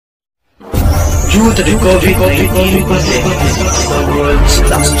Due to the COVID-19 pandemic, the world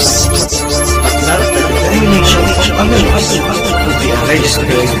stops. But not the determination of the lost to be a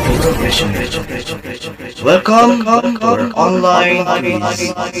registered professional. Welcome to our online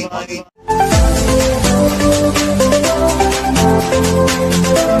quiz.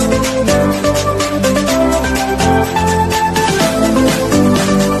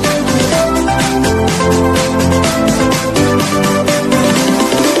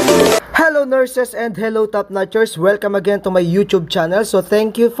 Hello nurses and hello top notchers, welcome again to my YouTube channel. So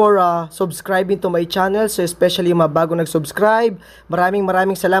thank you for subscribing to my channel. So especially yung mga bago nag-subscribe,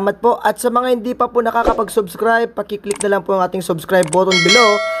 maraming salamat po. At sa mga hindi pa po nakakapag-subscribe, pakiclick na lang po ang ating subscribe button below.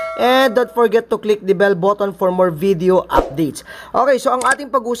 And don't forget to click the bell button for more video updates. Okay, so ang ating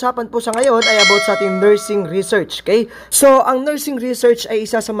pag-usapan po sa ngayon ay about sa ating nursing research. Okay, so ang nursing research ay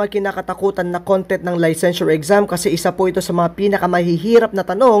isa sa mga kinakatakutan na content ng licensure exam kasi isa po ito sa mga pinakamahihirap na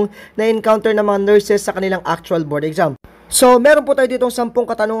tanong na encounter ng mga nurses sa kanilang actual board exam. So, meron po tayo ditong 10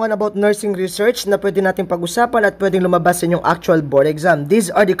 katanungan about nursing research na pwede natin pag-usapan at pwedeng lumabas sa inyong actual board exam.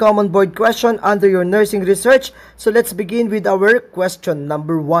 These are the common board question under your nursing research. So, let's begin with our question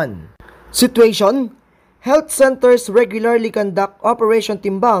number 1. Situation: health centers regularly conduct Operation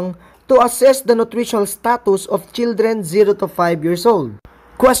Timbang to assess the nutritional status of children 0 to 5 years old.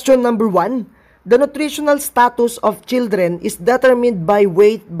 Question number 1. The nutritional status of children is determined by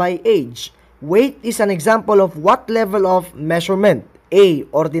weight by age. Weight is an example of what level of measurement? A.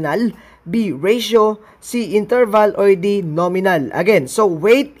 Ordinal, B. Ratio, C. Interval, or D. Nominal. Again, so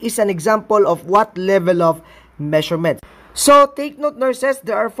weight is an example of what level of measurement? So, take note nurses,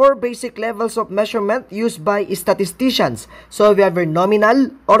 there are 4 basic levels of measurement used by statisticians. So, we have your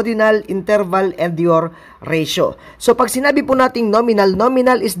nominal, ordinal, interval, and your ratio. So, pag sinabi po nating nominal,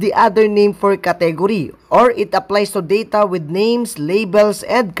 nominal is the other name for category or it applies to data with names, labels,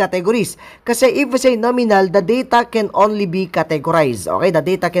 and categories. Kasi if we say nominal, the data can only be categorized. Okay, the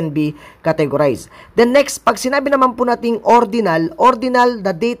data can be categorized. Then next, pag sinabi naman po nating ordinal, ordinal,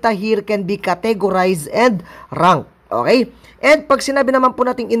 the data here can be categorized and ranked. Okay? And pag sinabi naman po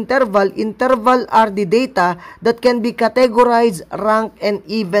nating interval, interval are the data that can be categorized, ranked, and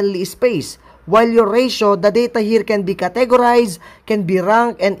evenly spaced. While your ratio, the data here can be categorized, can be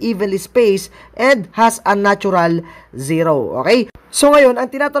ranked, and evenly spaced, and has a natural zero. Okay? So ngayon,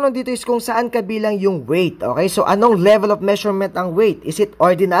 ang tinatanong dito is kung saan kabilang yung weight. Okay? So anong level of measurement ang weight? Is it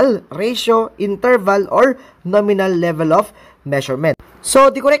ordinal, ratio, interval, or nominal level of measurement?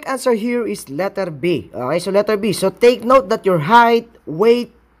 So, the correct answer here is letter B. Okay, so letter B. So, take note that your height, weight,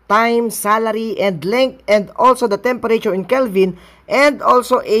 time, salary, and length, and also the temperature in Kelvin, and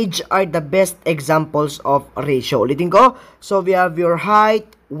also age are the best examples of ratio. Ulitin ko. So, we have your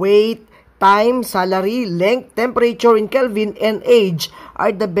height, weight, time, salary, length, temperature in Kelvin, and age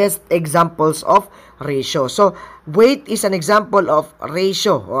are the best examples of ratio. So, weight is an example of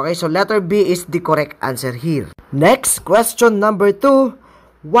ratio. Okay, so letter B is the correct answer here. Next, question number 2.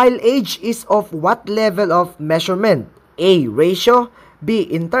 While age is of what level of measurement? A. Ratio, B.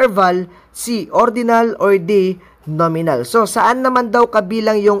 Interval, C. Ordinal, or D. Nominal. So, saan naman daw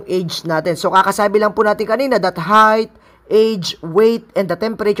kabilang yung age natin? So, kakasabi lang po natin kanina that height, age, weight, and the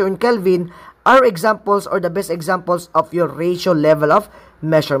temperature in Kelvin are examples or the best examples of your ratio level of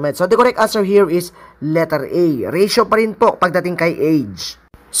measurement. So, the correct answer here is letter A. Ratio pa rin po pagdating kay age.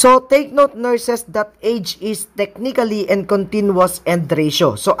 So, take note nurses that age is technically and continuous and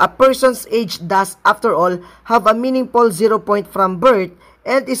ratio. So, a person's age does, after all, have a meaningful 0 point from birth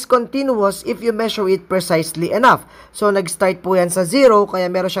and is continuous if you measure it precisely enough. So, nag-start po yan sa 0,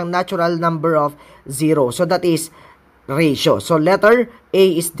 kaya meron siyang natural number of 0. So, that is ratio. So, letter A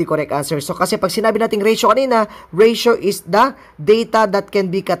is the correct answer. So, kasi pag sinabi nating ratio kanina, ratio is the data that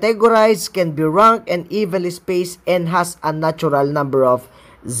can be categorized, can be ranked, and evenly spaced, and has a natural number of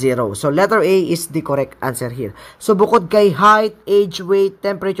 0. So, letter A is the correct answer here. So, bukod kay height, age, weight,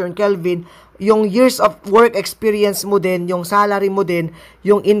 temperature, and Kelvin, yung years of work experience mo din, yung salary mo din,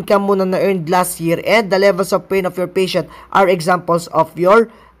 yung income mo na na-earned last year, and the levels of pain of your patient are examples of your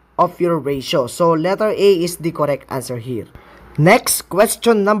ratio. So, letter A is the correct answer here. Next,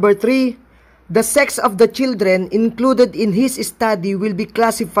 question number 3. The sex of the children included in his study will be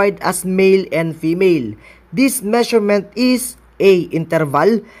classified as male and female. This measurement is A.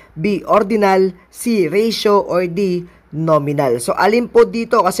 Interval, B. Ordinal, C. Ratio, or D. Nominal. So, alin po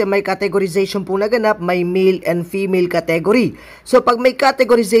dito? Kasi may categorization po naganap, may male and female category. So, pag may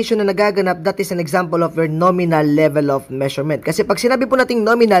categorization na nagaganap, that is an example of your nominal level of measurement. Kasi pag sinabi po nating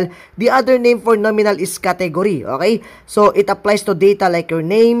nominal, the other name for nominal is category. Okay? So, it applies to data like your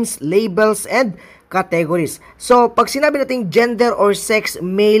names, labels, and categories. So, pag sinabi natin gender or sex,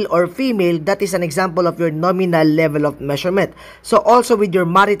 male or female, that is an example of your nominal level of measurement. So, also with your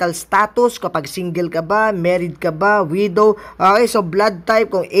marital status, kapag single ka ba, married ka ba, widow, okay, so blood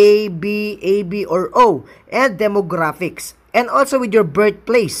type kung A, B, or O, and demographics. And also with your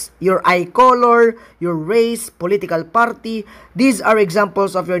birthplace, your eye color, your race, political party, these are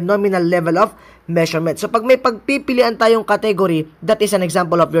examples of your nominal level of measurement. So, pag may pagpipilian tayong category, that is an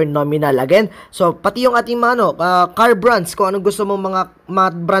example of your nominal. Again, so, pati yung ating mga car brands, kung anong gusto mong mga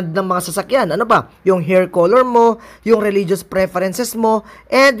brand ng mga sasakyan, ano ba? Yung hair color mo, yung religious preferences mo,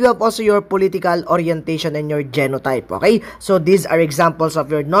 and you have also your political orientation and your genotype, okay? So, these are examples of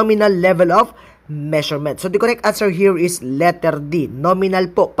your nominal level of measurement. So, the correct answer here is letter D. Nominal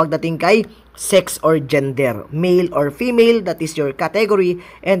po pagdating kay sex or gender. Male or female, that is your category,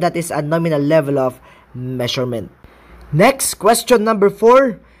 and that is a nominal level of measurement. Next, question number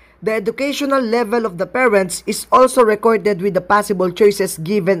 4. The educational level of the parents is also recorded with the possible choices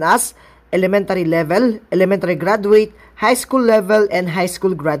given as elementary level, elementary graduate, high school level, and high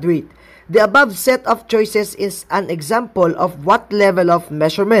school graduate. The above set of choices is an example of what level of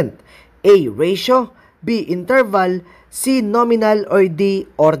measurement? A. Ratio, B. Interval, C. Nominal, or D.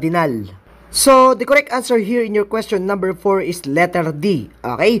 Ordinal. So, the correct answer here in your question number 4 is letter D.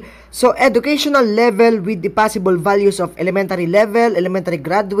 Okay? So, educational level with the possible values of elementary level, elementary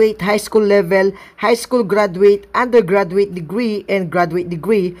graduate, high school level, high school graduate, undergraduate degree, and graduate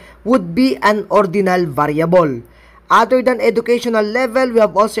degree would be an ordinal variable. Other than educational level, we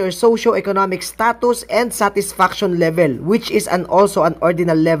have also your socio-economic status and satisfaction level, which is also an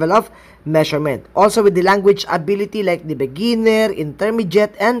ordinal level of measurement. Also with the language ability like the beginner,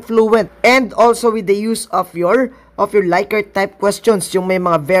 intermediate, and fluent. And also with the use of your Likert type questions, yung may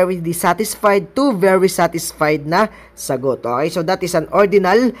mga very dissatisfied to very satisfied na sagot. Okay, so that is an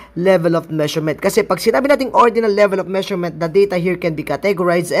ordinal level of measurement. Kasi pag sinabi nating ordinal level of measurement, the data here can be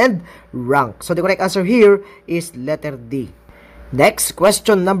categorized and ranked. So the correct answer here is letter D. Next,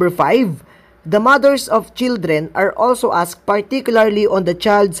 question number 5. The mothers of children are also asked particularly on the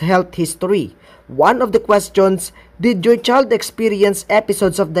child's health history. One of the questions, did your child experience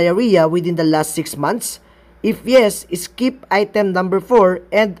episodes of diarrhea within the last 6 months? If yes, skip item number 4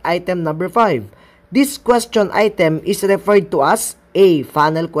 and item number 5. This question item is referred to as A.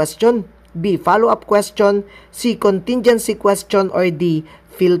 Funnel question, B. Follow-up question, C. Contingency question, or D.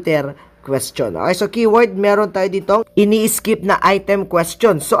 Filter question. Okay, so keyword, meron tayo ditong ini-skip na item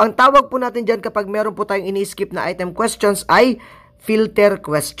questions. So, ang tawag po natin dyan kapag meron po tayong ini-skip na item questions ay filter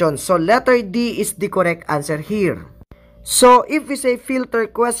questions. So, letter D is the correct answer here. So, if we say filter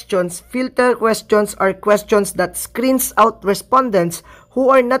questions are questions that screens out respondents who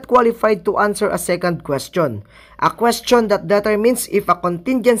are not qualified to answer a second question. A question that determines if a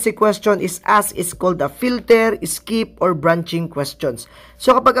contingency question is asked is called a filter, skip, or branching questions.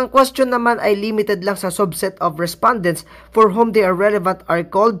 So, kapag ang question naman ay limited lang sa subset of respondents for whom they are relevant are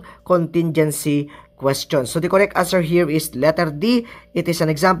called contingency questions. So, the correct answer here is letter D. It is an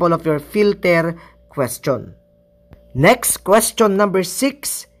example of your filter question. Next, question number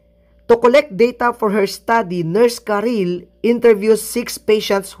 6. To collect data for her study, Nurse Karil interviews 6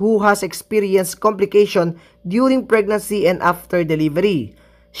 patients who has experienced complication during pregnancy and after delivery.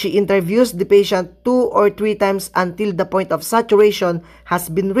 She interviews the patient 2 or 3 times until the point of saturation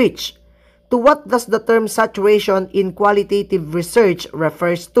has been reached. To what does the term saturation in qualitative research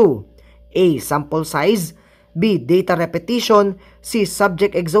refers to? A. Sample size, B. Data repetition, C.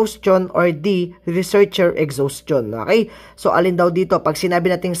 Subject exhaustion, or D. Researcher exhaustion. Okay? So, alin daw dito? Pag sinabi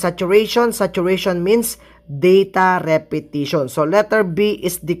nating saturation, saturation means data repetition. So, letter B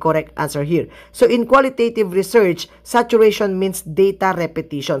is the correct answer here. So, in qualitative research, saturation means data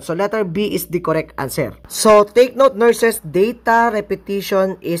repetition. So, letter B is the correct answer. So, take note, nurses, data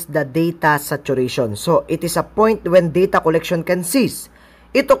repetition is the data saturation. So, it is a point when data collection can cease.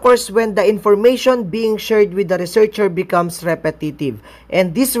 It occurs when the information being shared with the researcher becomes repetitive,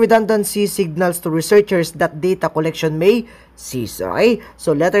 and this redundancy signals to researchers that data collection may cease. Okay?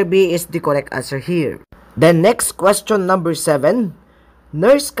 So, letter B is the correct answer here. Then, next, question number 7.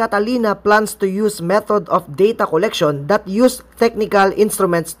 Nurse Catalina plans to use method of data collection that use technical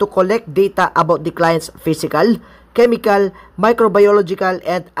instruments to collect data about the client's physical, chemical, microbiological,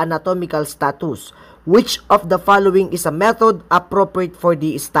 and anatomical status. Which of the following is a method appropriate for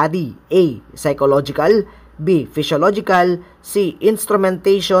the study? A. Psychological, B. Physiological, C.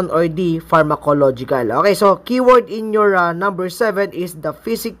 Instrumentation, or D. Pharmacological. Okay, so keyword in your number 7 is the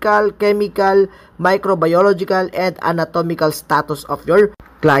physical, chemical, microbiological, and anatomical status of your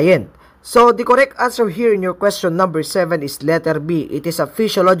client. So, the correct answer here in your question number 7 is letter B. It is a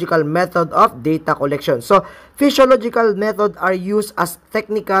physiological method of data collection. So, physiological method are used as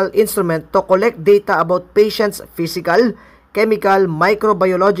technical instrument to collect data about patients' physical, chemical,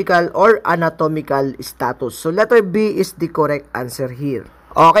 microbiological, or anatomical status. So, letter B is the correct answer here.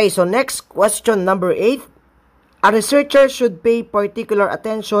 Okay, so next question number 8. A researcher should pay particular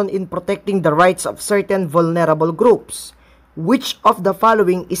attention in protecting the rights of certain vulnerable groups. Which of the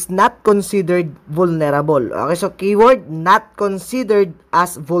following is not considered vulnerable? Okay, so keyword, not considered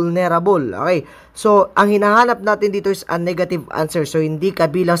as vulnerable. Okay, so ang hinahanap natin dito is a negative answer. So, hindi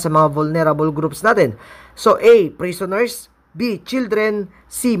kabilang sa mga vulnerable groups natin. So, A, prisoners, B, children,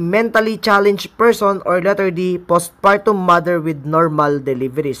 C, mentally challenged person, or letter D, postpartum mother with normal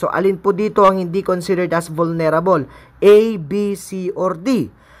delivery. So, alin po dito ang hindi considered as vulnerable? A, B, C, or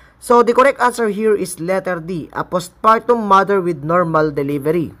D? So, the correct answer here is letter D, a postpartum mother with normal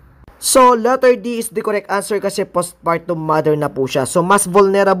delivery. So, letter D is the correct answer kasi postpartum mother na po siya. So, mas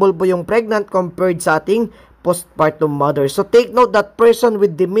vulnerable po yung pregnant compared sa ating postpartum mother. So, take note that person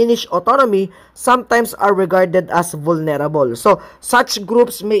with diminished autonomy sometimes are regarded as vulnerable. So, such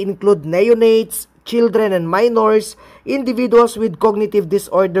groups may include neonates, children and minors, individuals with cognitive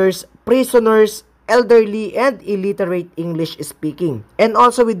disorders, prisoners, elderly, and illiterate English speaking, and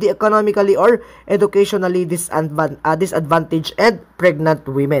also with the economically or educationally disadvantaged and pregnant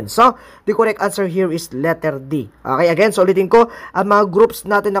women. So, the correct answer here is letter D. Okay, again, so ulitin ko, ang mga groups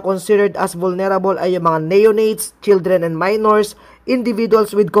natin na considered as vulnerable ay yung mga neonates, children and minors,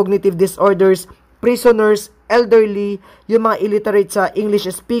 individuals with cognitive disorders, prisoners, elderly, yung mga illiterate sa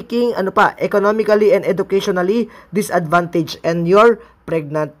English speaking, economically and educationally disadvantaged, and your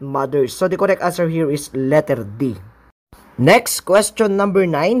pregnant mothers. So, the correct answer here is letter D. Next, question number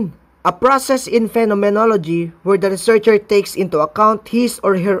 9. A process in phenomenology where the researcher takes into account his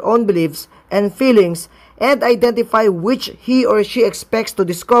or her own beliefs and feelings and identify which he or she expects to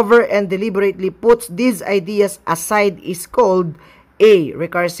discover and deliberately puts these ideas aside is called A,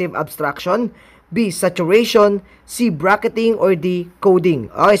 recursive abstraction, B, saturation, C, bracketing, or D, coding.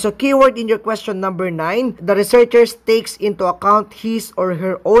 Okay, so keyword in your question number 9, the researcher takes into account his or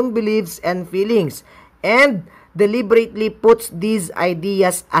her own beliefs and feelings and deliberately puts these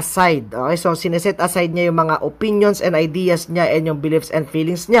ideas aside. Okay, so sineset aside niya yung mga opinions and ideas niya and yung beliefs and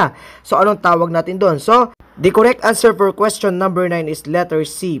feelings niya. So, anong tawag natin doon? So, the correct answer for question number 9 is letter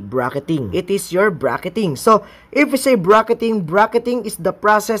C, bracketing. It is your bracketing. So, if we say bracketing, bracketing is the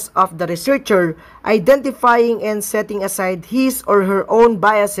process of the researcher identifying and setting aside his or her own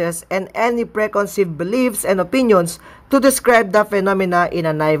biases and any preconceived beliefs and opinions to describe the phenomena in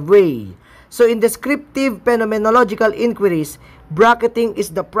a naive way. So, in descriptive phenomenological inquiries, bracketing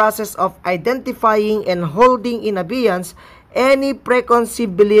is the process of identifying and holding in abeyance any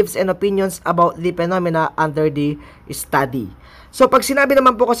preconceived beliefs and opinions about the phenomena under the study. So, pag sinabi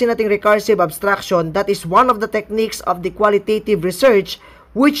naman po kasi nating recursive abstraction, that is one of the techniques of the qualitative research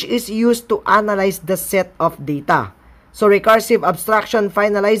which is used to analyze the set of data. So, recursive abstraction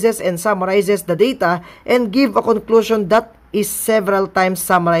finalizes and summarizes the data and give a conclusion that is several times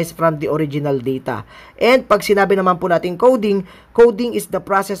summarized from the original data. And pag sinabi naman po natin coding, coding is the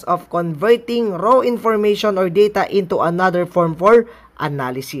process of converting raw information or data into another form for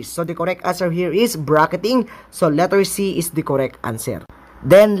analysis. So the correct answer here is bracketing. So letter C is the correct answer.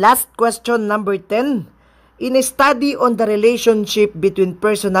 Then last question number 10. In a study on the relationship between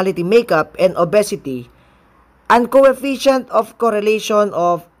personality makeup and obesity, a coefficient of correlation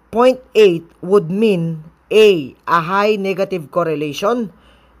of 0.8 would mean A, a high negative correlation,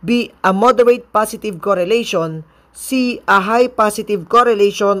 B, a moderate positive correlation, C, a high positive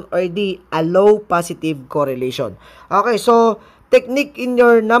correlation, or D, a low positive correlation. Okay, so technique in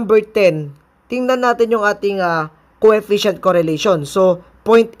your number 10, tingnan natin yung ating coefficient correlation. So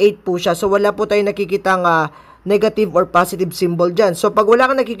 0.8 po siya. So wala po tayong nakikitang negative or positive symbol dyan. So, pag wala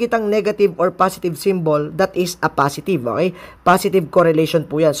kang nakikitang negative or positive symbol, that is a positive, okay? Positive correlation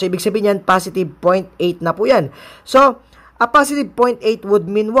po yan. So, ibig sabihin yan, positive 0.8 na po yan. So, a positive 0.8 would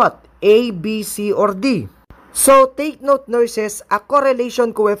mean what? A, B, C, or D. So, take note, nurses, a correlation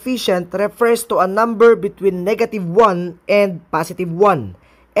coefficient refers to a number between negative 1 and positive 1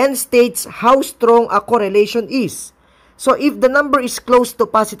 and states how strong a correlation is. So, if the number is close to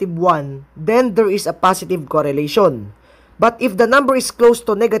positive 1, then there is a positive correlation. But if the number is close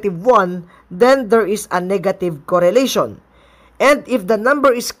to negative 1, then there is a negative correlation. And if the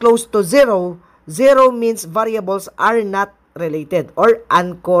number is close to 0, 0 means variables are not related or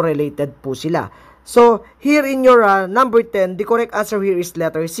uncorrelated po sila. So, here in your number 10, the correct answer here is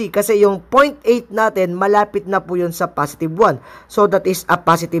letter C. Kasi yung 0.8 natin, malapit na po yun sa positive 1. So, that is a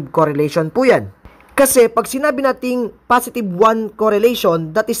positive correlation po yan. Kasi, pag sinabi nating positive 1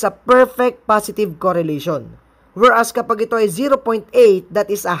 correlation, that is a perfect positive correlation. Whereas, kapag ito ay 0.8, that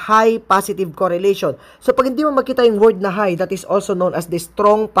is a high positive correlation. So, pag hindi mo makita yung word na high, that is also known as the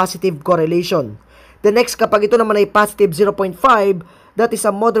strong positive correlation. The next, kapag ito naman ay positive 0.5, that is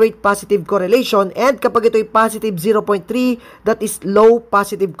a moderate positive correlation. And kapag ito ay positive 0.3, that is low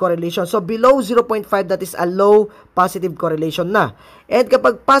positive correlation. So, below 0.5, that is a low positive correlation na. And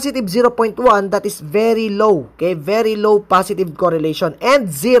kapag positive 0.1, that is very low. Okay? Very low positive correlation.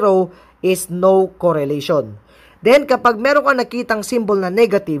 And 0 is no correlation. Then, kapag meron ka nakitang symbol na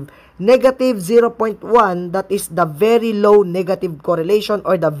negative, negative 0.1, that is the very low negative correlation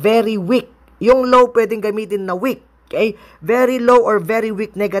or the very weak. Yung low pwedeng gamitin na weak. Okay? Very low or very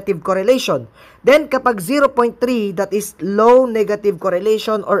weak negative correlation. Then, kapag 0.3, that is low negative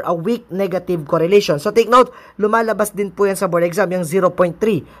correlation or a weak negative correlation. So, take note, lumalabas din po yan sa board exam, yung 0.3.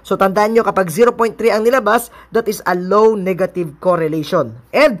 So, tandaan nyo, kapag 0.3 ang nilabas, that is a low negative correlation.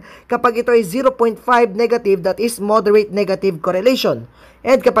 And, kapag ito ay 0.5 negative, that is moderate negative correlation.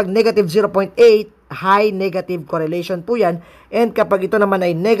 And, kapag negative 0.8, high negative correlation po yan. And, kapag ito naman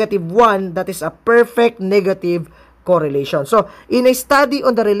ay negative 1, that is a perfect negative correlation. So, in a study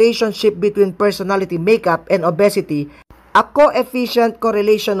on the relationship between personality makeup and obesity, a coefficient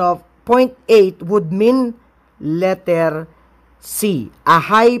correlation of 0.8 would mean letter C, a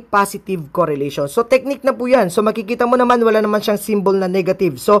high positive correlation. So, technique na po yan. So, makikita mo naman, wala naman siyang symbol na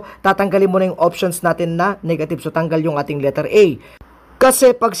negative. So, tatanggalin mo na yung options natin na negative. So, tanggal yung ating letter A.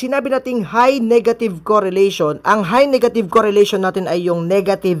 Kasi pag sinabi nating high negative correlation, ang high negative correlation natin ay yung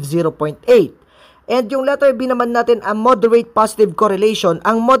negative 0.8. And yung letter B naman natin, ang moderate positive correlation,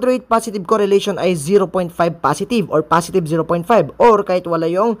 ang moderate positive correlation ay 0.5 positive or positive 0.5 or kahit wala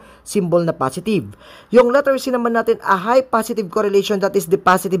yung symbol na positive. Yung letter C naman natin, a high positive correlation, that is the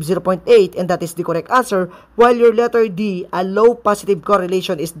positive 0.8 and that is the correct answer, while your letter D, a low positive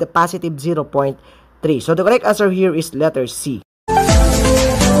correlation, is the positive 0.3. So the correct answer here is letter C.